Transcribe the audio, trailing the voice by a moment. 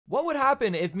What would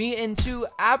happen if me and two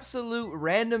absolute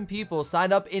random people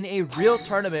signed up in a real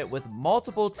tournament with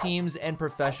multiple teams and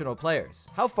professional players?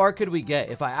 How far could we get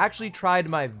if I actually tried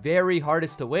my very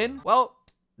hardest to win? Well,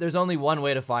 there's only one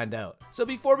way to find out. So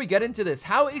before we get into this,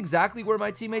 how exactly were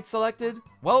my teammates selected?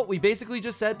 Well, we basically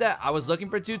just said that I was looking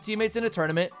for two teammates in a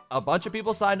tournament, a bunch of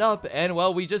people signed up, and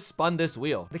well, we just spun this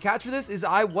wheel. The catch for this is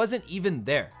I wasn't even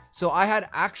there. So I had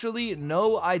actually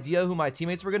no idea who my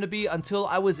teammates were going to be until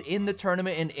I was in the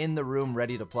tournament and in the room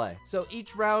ready to play. So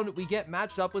each round we get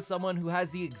matched up with someone who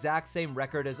has the exact same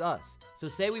record as us. So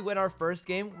say we win our first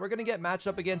game, we're going to get matched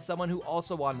up against someone who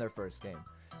also won their first game.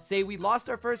 Say we lost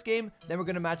our first game, then we're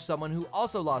going to match someone who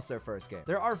also lost their first game.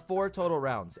 There are 4 total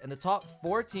rounds, and the top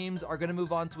 4 teams are going to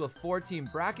move on to a 4-team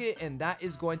bracket, and that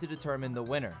is going to determine the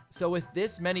winner. So with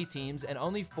this many teams and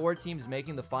only 4 teams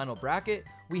making the final bracket,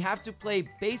 we have to play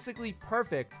basically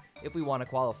perfect if we want to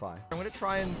qualify. I'm going to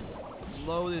try and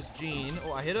slow this Gene.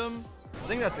 Oh, I hit him. I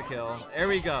think that's a kill. There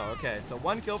we go. Okay, so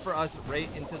 1 kill for us right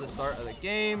into the start of the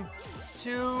game.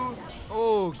 2.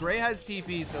 Oh, Gray has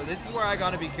TP, so this is where I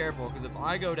gotta be careful, because if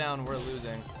I go down, we're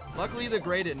losing. Luckily, the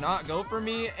Gray did not go for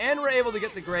me, and we're able to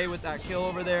get the Gray with that kill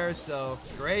over there. So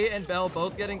Gray and Bell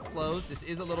both getting close. This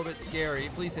is a little bit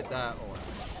scary. Please hit that.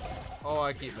 Oh,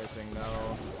 I keep missing.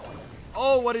 No.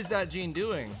 Oh, what is that Gene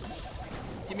doing?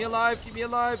 Keep me alive. Keep me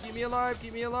alive. Keep me alive.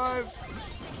 Keep me alive.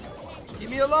 Keep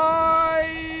me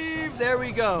alive. There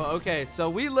we go. Okay, so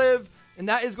we live. And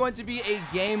that is going to be a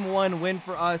game 1 win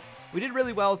for us. We did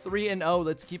really well, 3-0.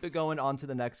 Let's keep it going on to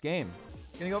the next game.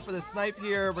 Gonna go for the snipe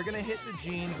here. We're gonna hit the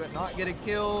Gene, but not get a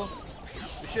kill.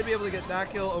 We should be able to get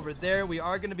that kill over there. We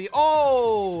are gonna be,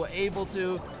 able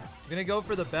to. I'm gonna go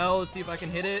for the Bell. Let's see if I can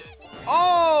hit it.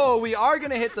 Oh, we are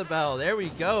gonna hit the Bell. There we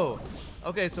go.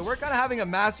 Okay, so we're kind of having a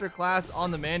master class on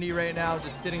the Mandy right now,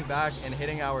 just sitting back and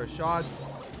hitting our shots.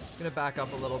 Gonna back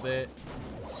up a little bit.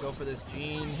 Go for this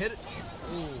Gene. Hit it.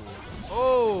 Ooh.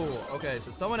 Oh, okay,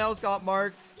 so someone else got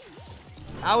marked.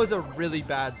 That was a really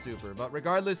bad super, but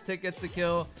regardless, Tick gets the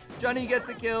kill, Johnny gets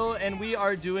a kill, and we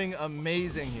are doing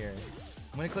amazing here.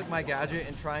 I'm gonna click my gadget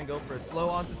and try and go for a slow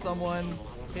onto someone.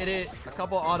 Hit it, a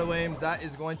couple auto aims, that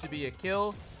is going to be a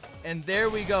kill. And there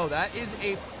we go. That is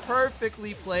a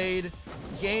perfectly played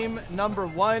game number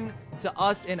 1 to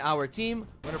us and our team.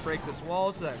 I'm going to break this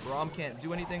wall so that Grom can't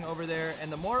do anything over there.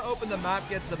 And the more open the map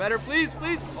gets, the better. Please,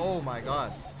 please. Oh my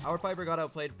god. Our Piper got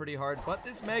outplayed pretty hard, but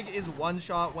this Meg is one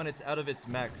shot when it's out of its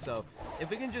mech. So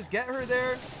if we can just get her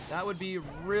there, that would be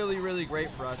really, really great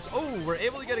for us. Oh, we're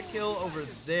able to get a kill over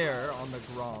there on the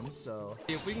Grom. So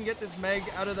if we can get this Meg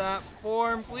out of that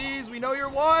form, please, we know you're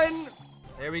one.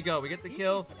 There we go. We get the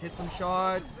kill. Let's hit some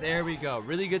shots. There we go.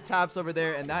 Really good taps over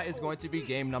there, and that is going to be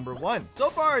game number 1.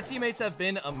 So far, our teammates have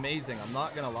been amazing. I'm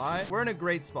not going to lie. We're in a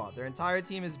great spot. Their entire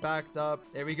team is backed up.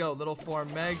 There we go. Little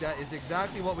form Meg. That is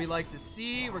exactly what we like to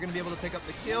see. We're going to be able to pick up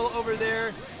the kill over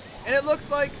there. And it looks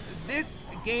like this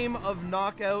game of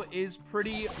knockout is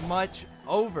pretty much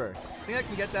over. I think I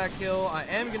can get that kill. I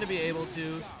am going to be able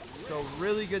to. So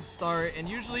really good start, and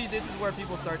usually this is where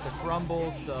people start to crumble,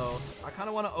 so I kind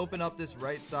of want to open up this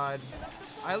right side.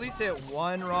 I at least hit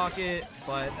 1 rocket,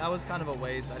 but that was kind of a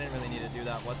waste. I didn't really need to do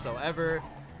that whatsoever.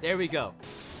 There we go.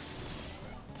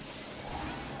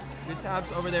 Good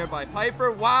taps over there by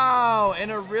Piper. Wow, and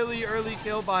a really early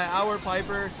kill by our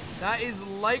Piper. That is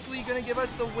likely going to give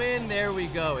us the win. There we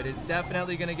go. It is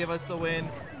definitely going to give us the win.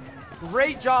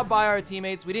 Great job by our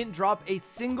teammates. We didn't drop a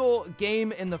single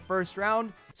game in the first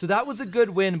round. So that was a good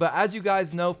win, but as you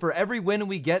guys know, for every win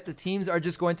we get, the teams are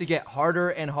just going to get harder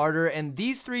and harder. And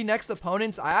these 3 next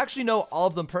opponents, I actually know all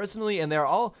of them personally, and they're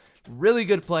all really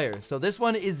good players. So this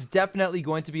one is definitely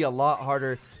going to be a lot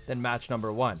harder than match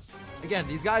number 1. Again,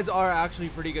 these guys are actually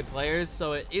pretty good players,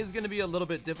 so it is going to be a little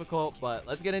bit difficult, but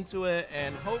let's get into it,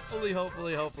 and hopefully,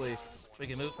 we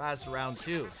can move past round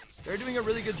 2. They're doing a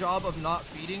really good job of not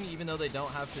feeding, even though they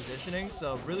don't have positioning,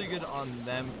 so really good on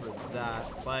them for that.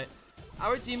 But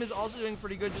our team is also doing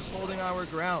pretty good just holding our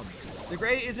ground. The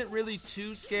Gray isn't really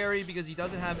too scary because he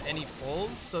doesn't have any pulls,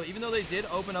 so even though they did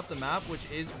open up the map, which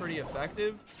is pretty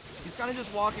effective, he's kind of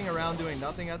just walking around doing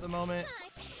nothing at the moment.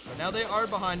 But now they are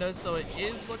behind us, so it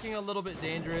is looking a little bit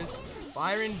dangerous.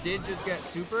 Byron did just get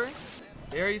super.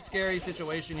 Very scary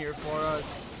situation here for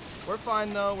us. We're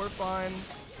fine though, we're fine.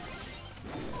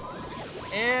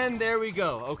 And there we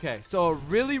go. Okay, so a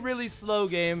really, really slow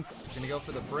game. Gonna go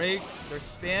for the break. They're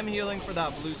spam healing for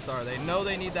that blue star. They know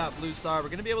they need that blue star. We're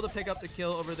gonna be able to pick up the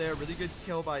kill over there. Really good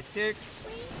kill by Tick.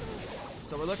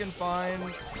 So we're looking fine.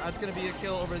 That's gonna be a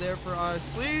kill over there for us.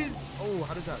 Please. Oh,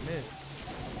 how does that miss?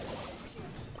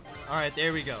 All right,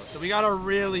 there we go. So we got a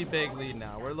really big lead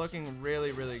now. We're looking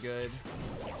really, really good.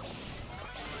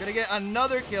 Gonna get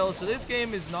another kill. So this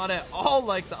game is not at all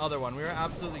like the other one. We are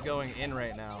absolutely going in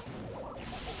right now.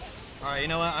 All right, you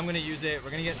know what? I'm gonna use it. We're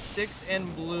gonna get 6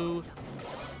 and blue.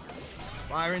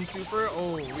 Byron super.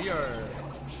 Oh, we are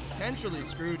potentially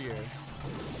screwed here.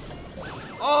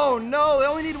 Oh no, they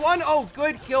only need 1. Oh,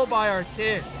 good kill by our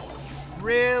Tick.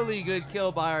 Really good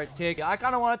kill by our Tick. I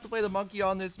kind of wanted to play the monkey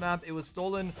on this map. It was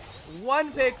stolen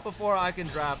 1 pick before I can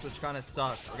draft, which kind of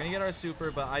sucks. We're gonna get our super,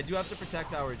 but I do have to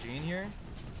protect our Gene here.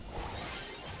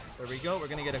 There we go. We're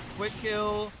gonna get a quick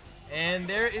kill. And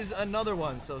there is another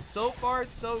one. So far,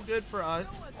 so good for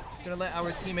us. Gonna let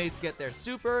our teammates get their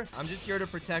super. I'm just here to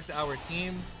protect our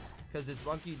team because this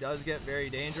monkey does get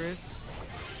very dangerous.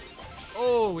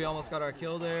 Oh, we almost got our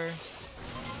kill there.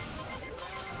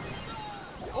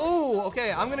 Oh,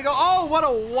 okay. I'm gonna go. Oh, what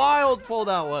a wild pull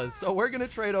that was. So we're gonna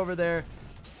trade over there.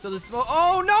 So the smoke.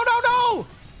 Oh, no, no, no.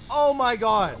 Oh my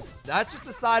God. That's just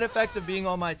a side effect of being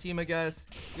on my team, I guess.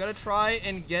 You gotta try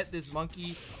and get this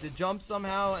monkey to jump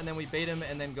somehow, and then we bait him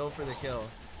and then go for the kill.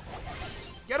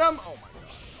 Get him! Oh my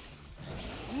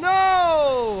God.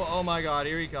 No! Oh my God,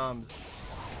 here he comes.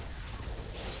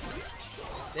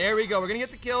 There we go. We're gonna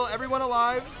get the kill. Everyone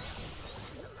alive.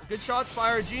 Good shots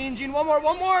by our Gene. Gene, one more,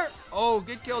 one more. Oh,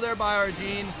 good kill there by our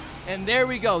Gene. And there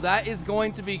we go. That is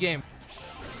going to be game.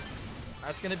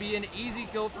 That's going to be an easy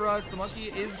kill for us. The monkey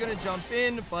is going to jump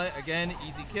in, but again,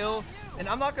 easy kill. And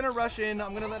I'm not going to rush in. I'm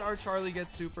going to let our Charlie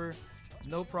get super.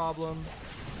 No problem.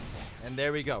 And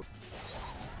there we go.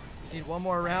 Just need one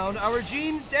more round. Our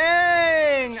Gene,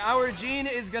 dang! Our Gene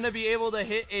is going to be able to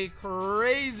hit a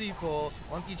crazy pull.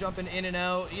 Monkey jumping in and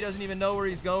out. He doesn't even know where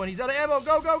he's going. He's out of ammo.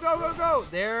 Go, go, go, go, go.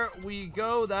 There we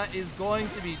go. That is going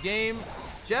to be game.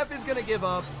 Jeff is going to give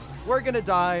up. We're gonna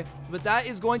die, but that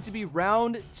is going to be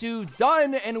round 2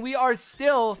 done, and we are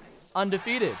still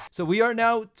undefeated. So we are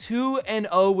now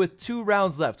 2-0 with 2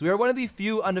 rounds left. We are one of the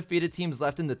few undefeated teams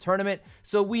left in the tournament,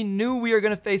 so we knew we were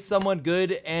gonna face someone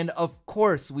good, and of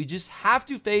course, we just have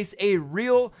to face a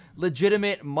real,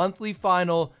 legitimate monthly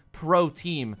final pro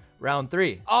team, round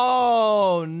 3.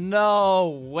 Oh,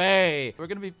 no way. We're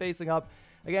gonna be facing up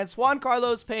against Juan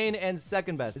Carlos, Payne, and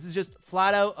Second Best. This is just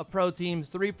flat out a pro team,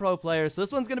 3 pro players. So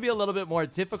this one's going to be a little bit more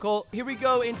difficult. Here we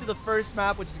go into the first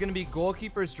map, which is going to be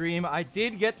Goalkeeper's Dream. I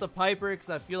did get the Piper because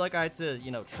I feel like I had to,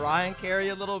 you know, try and carry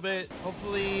a little bit.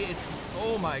 Hopefully it's...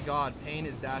 Oh my God, Payne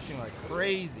is dashing like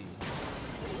crazy.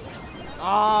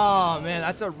 Oh man,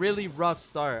 that's a really rough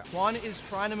start. Juan is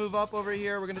trying to move up over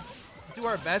here. We're going to do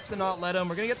our best to not let him.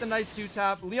 We're going to get the nice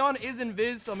 2-tap. Leon is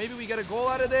invis, so maybe we get a goal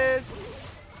out of this.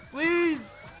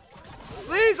 Please.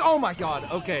 Please. Oh my God.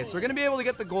 Okay, so we're going to be able to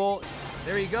get the goal.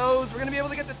 There he goes. We're going to be able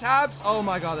to get the taps. Oh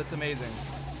my God, that's amazing.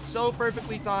 So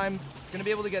perfectly timed. Going to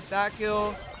be able to get that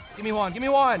kill. Give me one. Give me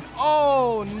one.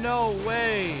 Oh, no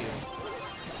way.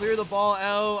 Clear the ball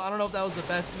out. I don't know if that was the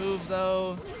best move,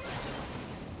 though.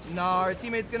 Nah, our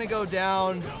teammate's going to go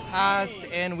down, past,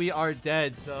 and we are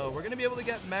dead. So we're going to be able to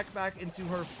get Mech back into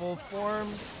her full form.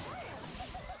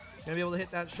 Gonna be able to hit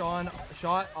that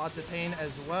shot onto Payne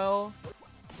as well.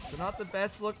 So not the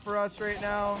best look for us right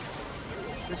now.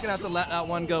 Just gonna have to let that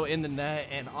one go in the net,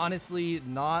 and honestly,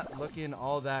 not looking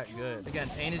all that good. Again,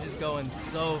 Payne is just going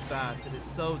so fast. It is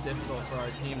so difficult for our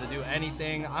team to do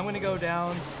anything. I'm gonna go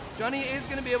down. Johnny is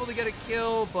gonna be able to get a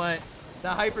kill, but the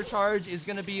hypercharge is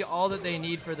gonna be all that they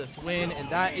need for this win, and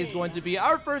that is going to be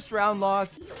our first round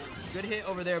loss. Good hit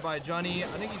over there by Johnny. I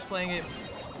think he's playing it.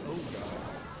 Oh God.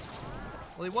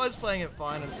 Well, he was playing it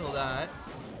fine until that.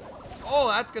 Oh,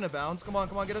 that's going to bounce. Come on,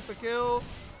 come on. Get us a kill.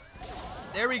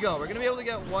 There we go. We're going to be able to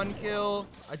get 1 kill.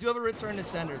 I do have a return to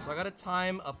sender, so I got to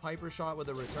time a Piper shot with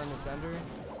a return to sender.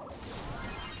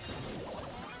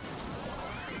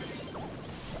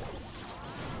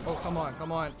 Oh, come on.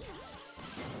 Come on.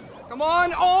 Come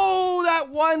on. Oh, that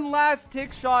one last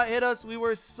tick shot hit us. We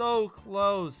were so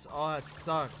close. Oh, it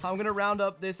sucks. I'm going to round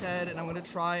up this head, and I'm going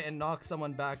to try and knock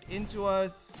someone back into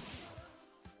us.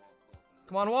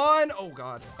 Come on, one. Oh,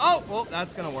 God. Oh, well,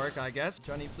 that's going to work, I guess.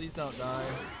 Johnny, please don't die.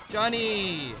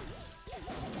 Johnny.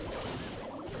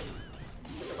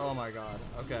 Oh, my God.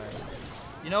 Okay.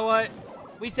 You know what?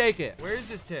 We take it. Where is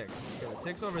this tick? Okay, the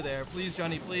tick's over there. Please,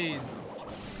 Johnny, please.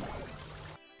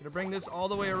 Gonna bring this all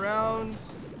the way around.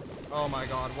 Oh, my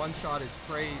God. One shot is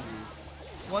crazy.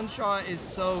 One shot is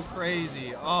so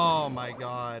crazy. Oh, my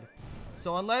God.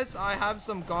 So unless I have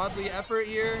some godly effort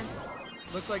here,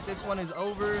 looks like this one is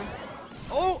over.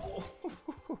 Oh!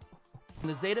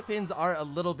 The Zeta pins are a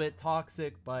little bit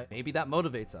toxic, but maybe that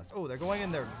motivates us. Oh, they're going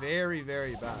in there very,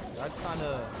 very back. That's kind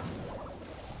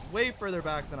of way further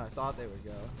back than I thought they would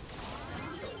go.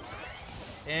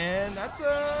 And that's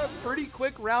a pretty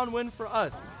quick round win for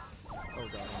us. Oh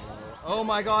god, no. Oh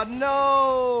my god,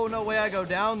 no! No way I go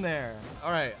down there.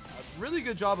 Alright, really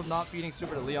good job of not feeding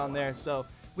super to Leon there, so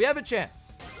we have a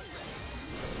chance.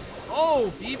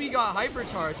 Oh, BB got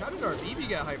hypercharged. How did our BB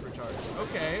get hypercharged?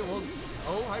 Okay, well,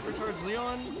 oh, hypercharged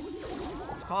Leon.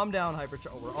 Let's calm down,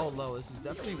 hypercharge. Oh, we're all low. This is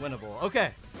definitely winnable.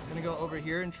 Okay, I'm gonna go over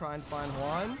here and try and find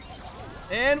Juan.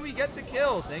 And we get the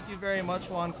kill. Thank you very much,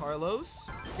 Juan Carlos.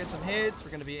 Get some hits.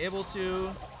 We're gonna be able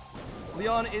to.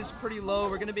 Leon is pretty low.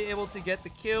 We're gonna be able to get the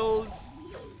kills.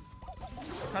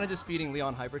 Kind of just feeding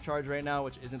Leon hypercharge right now,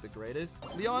 which isn't the greatest.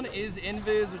 Leon is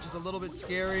invis, which is a little bit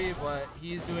scary, but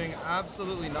he's doing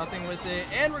absolutely nothing with it.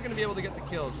 And we're going to be able to get the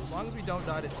kills. As long as we don't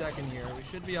die to second here, we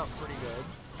should be up pretty good.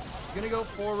 He's going to go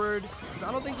forward.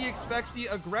 I don't think he expects the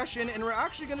aggression, and we're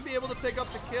actually going to be able to pick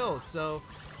up the kills. So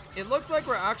it looks like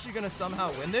we're actually going to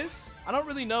somehow win this. I don't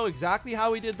really know exactly how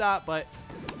we did that, but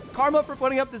karma for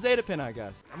putting up the Zeta pin, I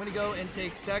guess. I'm going to go and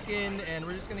take second, and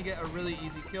we're just going to get a really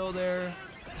easy kill there.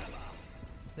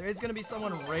 There is going to be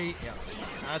someone right... Yeah,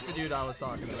 that's the dude I was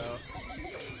talking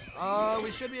about.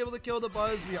 We should be able to kill the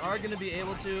Buzz. We are going to be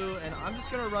able to. And I'm just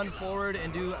going to run forward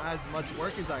and do as much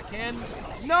work as I can.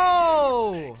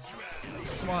 No!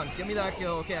 Come on, give me that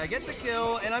kill. Okay, I get the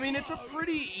kill. And I mean, it's a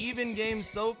pretty even game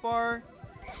so far.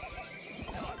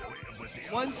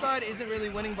 One side isn't really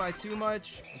winning by too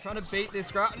much. I'm trying to bait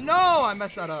this crowd. No! I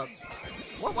messed that up.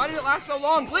 What? Why did it last so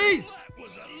long? Please!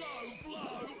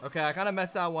 Okay, I kind of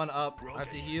messed that one up. I have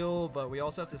to heal, but we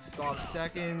also have to stop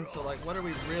seconds. So, like, what are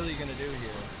we really going to do here?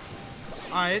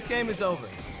 All right, this game is over.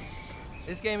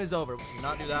 This game is over. We did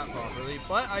not do that properly,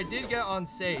 but I did get on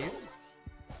safe.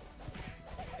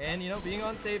 And, you know, being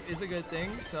on safe is a good thing,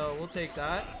 so we'll take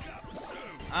that.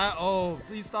 Oh,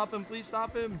 please stop him. Please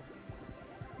stop him.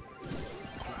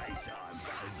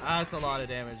 That's a lot of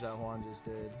damage that Juan just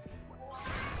did.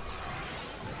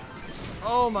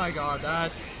 Oh my god,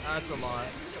 that's a lot.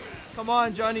 Come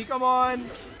on, Johnny, come on.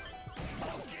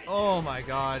 Oh my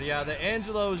god, yeah, the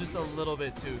Angelo was just a little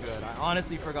bit too good. I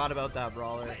honestly forgot about that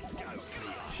brawler.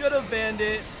 Should have banned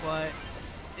it, but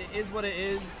it is what it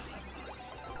is.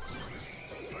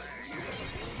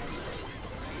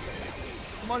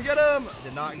 Come on, get him!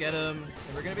 Did not get him.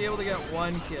 And we're going to be able to get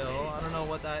one kill. I don't know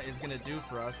what that is going to do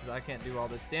for us because I can't do all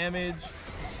this damage.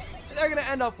 They're going to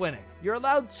end up winning. You're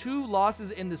allowed 2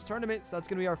 losses in this tournament, so that's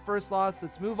going to be our first loss.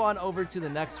 Let's move on over to the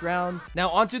next round. Now,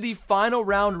 onto the final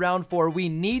round, round 4. We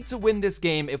need to win this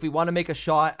game if we want to make a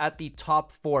shot at the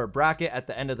top 4 bracket at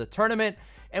the end of the tournament.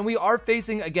 And we are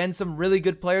facing, again, some really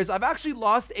good players. I've actually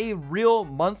lost a real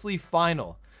monthly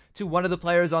final to one of the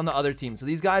players on the other team. So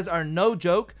these guys are no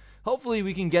joke. Hopefully,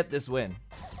 we can get this win.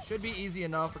 Should be easy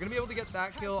enough. We're going to be able to get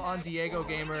that kill on Diego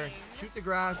Gamer. Shoot the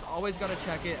grass. Always got to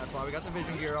check it. That's why we got the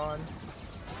vision gear on.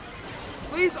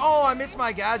 Please. Oh, I missed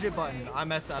my gadget button. I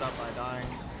messed that up by dying.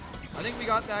 I think we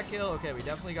got that kill. Okay, we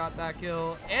definitely got that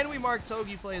kill. And we marked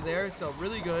Togi play there, so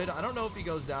really good. I don't know if he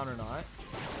goes down or not.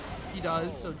 He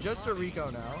does, so just a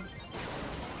Rico now.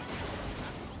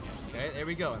 Okay, there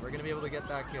we go. And we're going to be able to get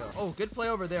that kill. Oh, good play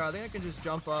over there. I think I can just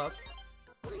jump up.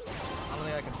 I don't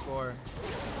think I can score.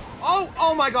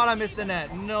 Oh my god, I missed the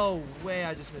net. No way,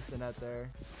 I just missed the net there.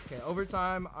 Okay,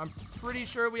 overtime. I'm pretty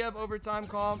sure we have overtime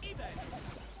comp.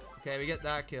 Okay, we get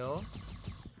that kill.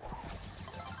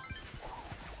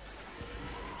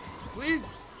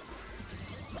 Please.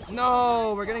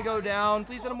 No, we're gonna go down.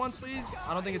 Please hit him once, please.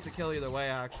 I don't think it's a kill either way,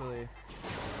 actually.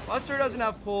 Buster doesn't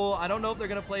have pull. I don't know if they're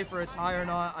gonna play for a tie or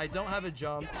not. I don't have a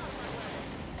jump.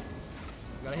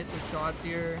 Gotta hit some shots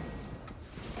here.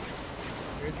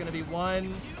 There's gonna be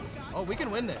one. Oh, we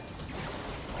can win this.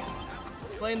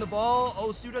 Playing the ball.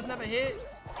 Oh, Stu doesn't have a hit.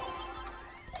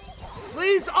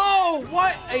 Please. Oh,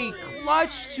 what a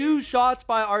clutch 2 shots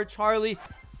by our Charlie.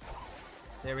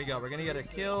 There we go. We're gonna get a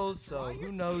kill, so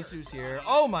who knows who's here.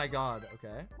 Oh my god.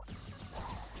 Okay.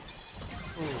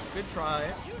 Ooh, good try.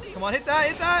 Come on, hit that,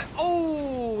 hit that.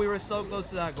 Oh, we were so close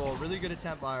to that goal. Really good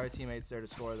attempt by our teammates there to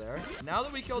score there. Now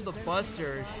that we killed the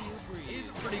Buster, he's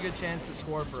a pretty good chance to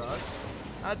score for us.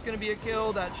 That's going to be a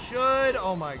kill. That should.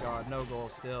 Oh my god, no goal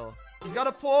still. He's got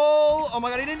a pull. Oh my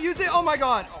god, he didn't use it. Oh my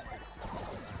god. Oh my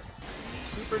god.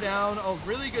 Super down. Oh,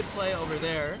 really good play over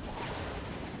there.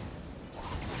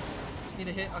 Just need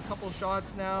to hit a couple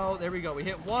shots now. There we go. We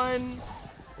hit one.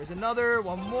 There's another.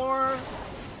 One more.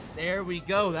 There we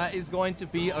go. That is going to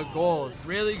be a goal.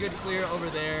 Really good clear over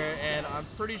there, and I'm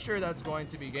pretty sure that's going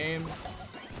to be game.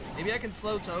 Maybe I can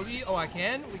slow Togi. Oh, I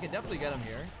can? We can definitely get him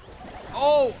here.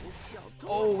 Oh!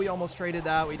 Oh, we almost traded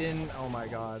that. We didn't. Oh my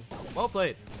god. Well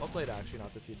played. Well played, actually,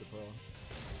 not to feed the pro.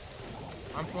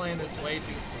 I'm playing this way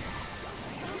too.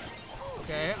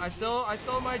 Okay, I still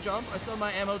my jump. I still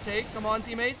my ammo take. Come on,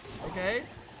 teammates. Okay.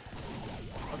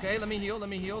 Okay, let me heal. Let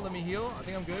me heal. Let me heal. I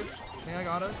think I'm good. I think I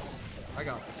got us. I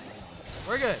got us.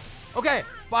 We're good. Okay,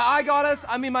 by I got us,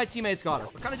 I mean my teammates got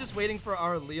us. We're kind of just waiting for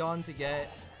our Leon to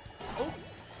get... Oh.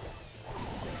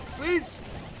 Please.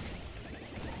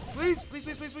 Please, please,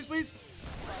 please, please, please, please.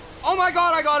 Oh my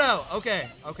god, I got out. Okay,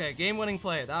 okay, game-winning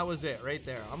play. That was it right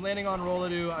there. I'm landing on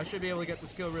Rolladoo. I should be able to get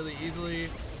this kill really easily.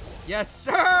 Yes,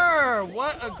 sir.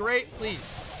 What a great... Please.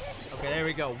 Okay, there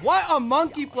we go. What a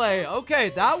monkey play. Okay,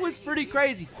 that was pretty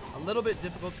crazy. A little bit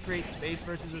difficult to create space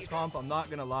versus this comp. I'm not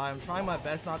going to lie. I'm trying my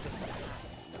best not to...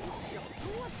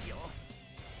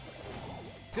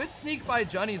 Good sneak by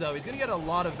Johnny, though. He's going to get a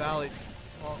lot of value.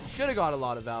 Well, he should have got a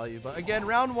lot of value. But again,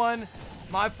 round one,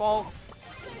 my fault.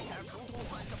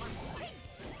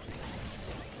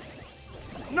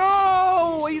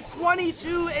 No! He's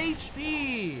 22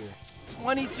 HP!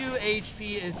 22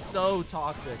 HP is so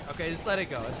toxic. Okay, just let it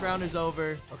go. This round is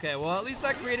over. Okay, well, at least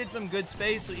I created some good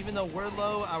space. So even though we're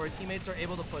low, our teammates are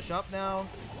able to push up now.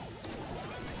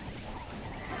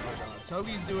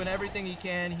 Togi's doing everything he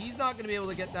can. He's not going to be able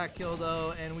to get that kill,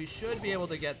 though. And we should be able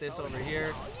to get this over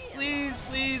here. Please,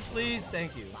 please, please.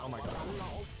 Thank you. Oh, my God.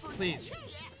 Please.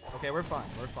 Okay, we're fine.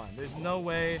 We're fine. There's no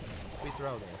way we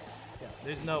throw this. Yeah,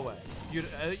 there's no way.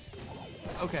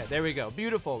 Okay, there we go.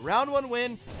 Beautiful. Round one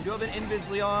win. We do have an Invis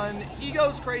Leon. He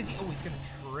goes crazy. Oh, he's going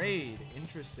to trade.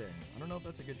 Interesting. I don't know if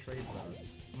that's a good trade for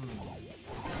us.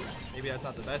 Maybe that's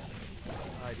not the best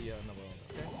idea in the world.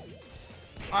 Okay.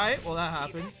 All right, well, that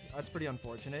happened. That's pretty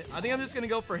unfortunate. I think I'm just going to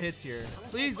go for hits here.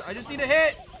 Please, I just need a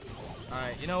hit. All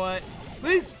right, you know what?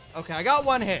 Please. Okay, I got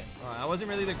one hit. All right, that wasn't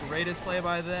really the greatest play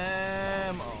by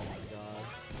them. Oh, my God.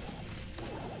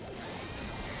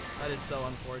 That is so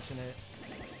unfortunate.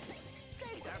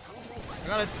 I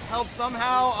got to help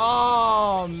somehow.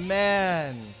 Oh,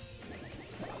 man.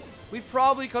 We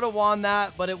probably could have won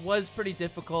that, but it was pretty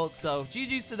difficult. So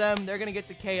GG's to them. They're going to get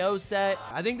the KO set.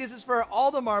 I think this is for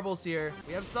all the marbles here.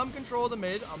 We have some control of the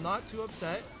mid. I'm not too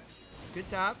upset. Good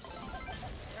taps.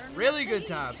 Really good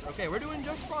taps. Okay, we're doing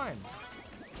just fine.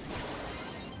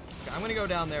 Okay, I'm going to go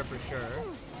down there for sure.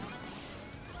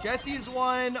 Jesse's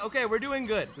one. Okay, we're doing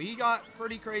good. We got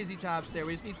pretty crazy taps there.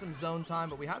 We just need some zone time,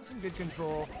 but we have some good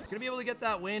control. Gonna be able to get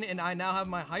that win, and I now have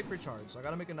my hypercharge. So I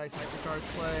got to make a nice hypercharge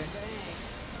play.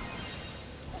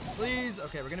 Please.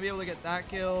 Okay, we're going to be able to get that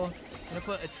kill. Going to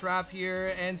put a trap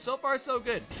here. And so far, so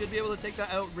good. Should be able to take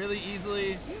that out really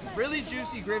easily. Really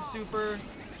juicy Griff Super.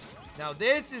 Now,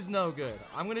 this is no good.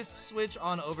 I'm going to switch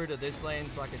on over to this lane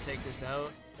so I can take this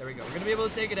out. There we go. We're going to be able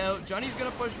to take it out. Johnny's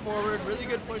going to push forward. Really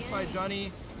good push by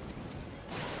Johnny.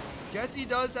 Jesse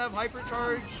does have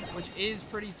hypercharge, which is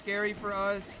pretty scary for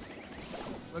us.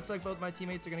 Looks like both my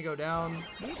teammates are going to go down.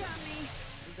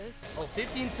 Oh,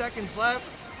 15 seconds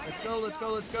left. Let's go, let's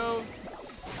go, let's go.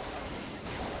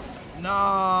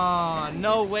 Nah,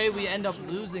 no way we end up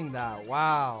losing that.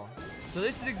 Wow. So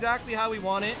this is exactly how we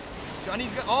want it.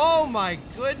 Johnny's got... Oh my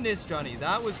goodness, Johnny.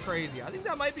 That was crazy. I think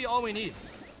that might be all we need.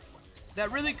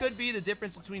 That really could be the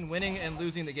difference between winning and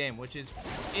losing the game, which is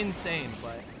insane,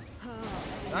 but...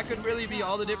 that could really be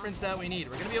all the difference that we need.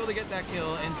 We're going to be able to get that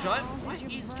kill. And what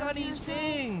is Johnny's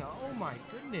thing? Oh my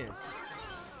goodness.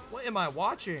 What am I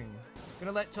watching?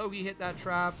 Gonna let Togi hit that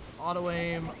trap. Auto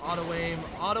aim, auto aim,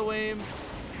 auto aim.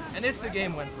 And this is a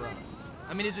game win for us.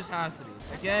 I mean, it just has to be.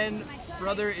 Again,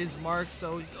 brother is marked,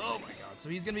 so... Oh my god. So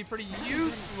he's gonna be pretty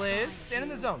useless. Stand in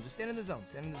the zone. Just stand in the zone.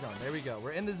 Stand in the zone. There we go.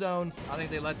 We're in the zone. I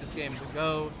think they let this game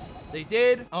go. They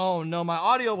did. Oh no, my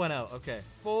audio went out. Okay.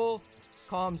 Full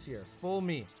comms here. Full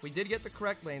me. We did get the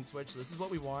correct lane switch. This is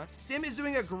what we want. Sim is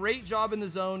doing a great job in the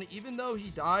zone. Even though he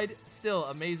died, still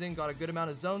amazing. Got a good amount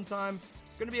of zone time.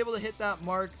 Going to be able to hit that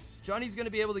mark. Johnny's going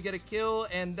to be able to get a kill,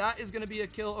 and that is going to be a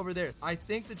kill over there. I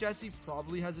think the Jesse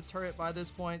probably has a turret by this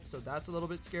point, so that's a little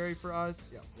bit scary for us.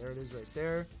 Yeah, there it is right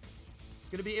there.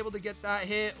 Going to be able to get that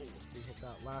hit. Oh, if we hit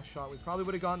that last shot, we probably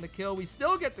would have gotten the kill. We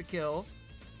still get the kill.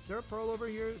 Is there a pearl over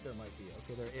here? There might be.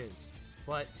 Okay, there is.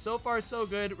 But so far, so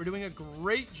good. We're doing a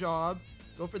great job.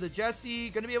 Go for the Jesse.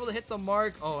 Going to be able to hit the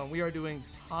mark. Oh, and we are doing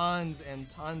tons and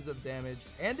tons of damage.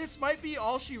 And this might be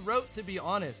all she wrote, to be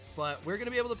honest. But we're going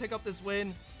to be able to pick up this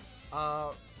win.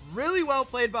 Really well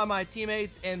played by my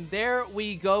teammates. And there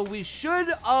we go. We should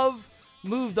have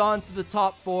moved on to the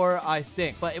top 4, I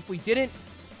think. But if we didn't,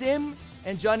 Sim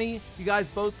and Johnny, you guys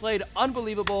both played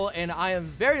unbelievable. And I am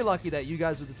very lucky that you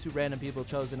guys were the 2 random people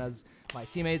chosen as my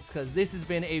teammates, because this has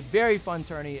been a very fun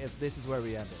tourney if this is where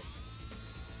we end it.